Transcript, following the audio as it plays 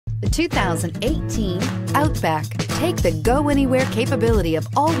The 2018 Outback. Take the go-anywhere capability of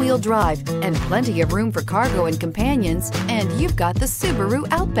all-wheel drive and plenty of room for cargo and companions, and you've got the Subaru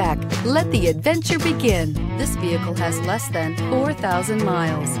Outback. Let the adventure begin. This vehicle has less than 4,000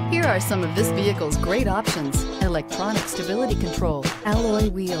 miles. Here are some of this vehicle's great options: electronic stability control, alloy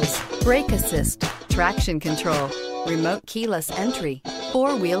wheels, brake assist, traction control, remote keyless entry,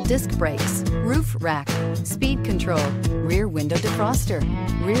 four-wheel disc brakes, roof rack, speed control, rear window defroster,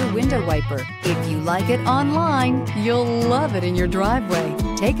 rear window wiper. If you like it online, you'll love it in your driveway.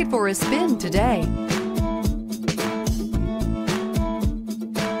 Take it for a spin today.